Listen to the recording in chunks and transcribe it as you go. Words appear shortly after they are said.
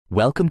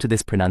Welcome to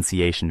this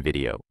pronunciation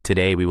video.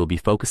 Today we will be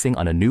focusing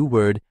on a new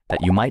word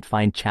that you might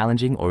find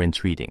challenging or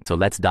intriguing. So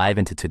let's dive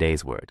into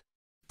today's word.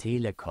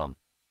 Telecom,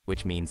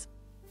 which means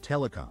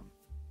Telecom.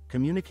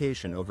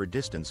 Communication over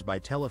distance by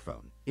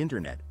telephone,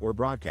 internet, or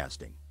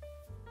broadcasting.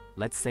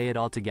 let's say it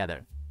all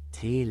together.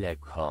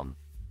 Telecom.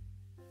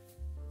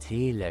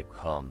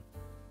 Telecom.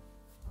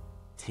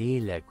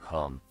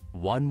 Telecom.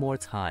 One more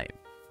time.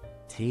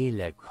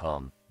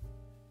 Telecom.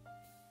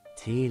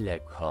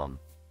 Telecom.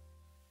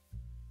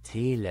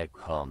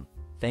 Telecom.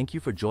 Thank you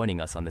for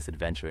joining us on this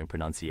adventure in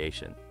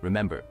pronunciation.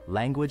 Remember,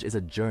 language is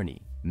a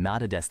journey,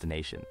 not a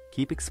destination.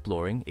 Keep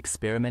exploring,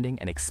 experimenting,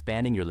 and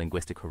expanding your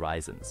linguistic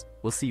horizons.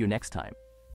 We'll see you next time.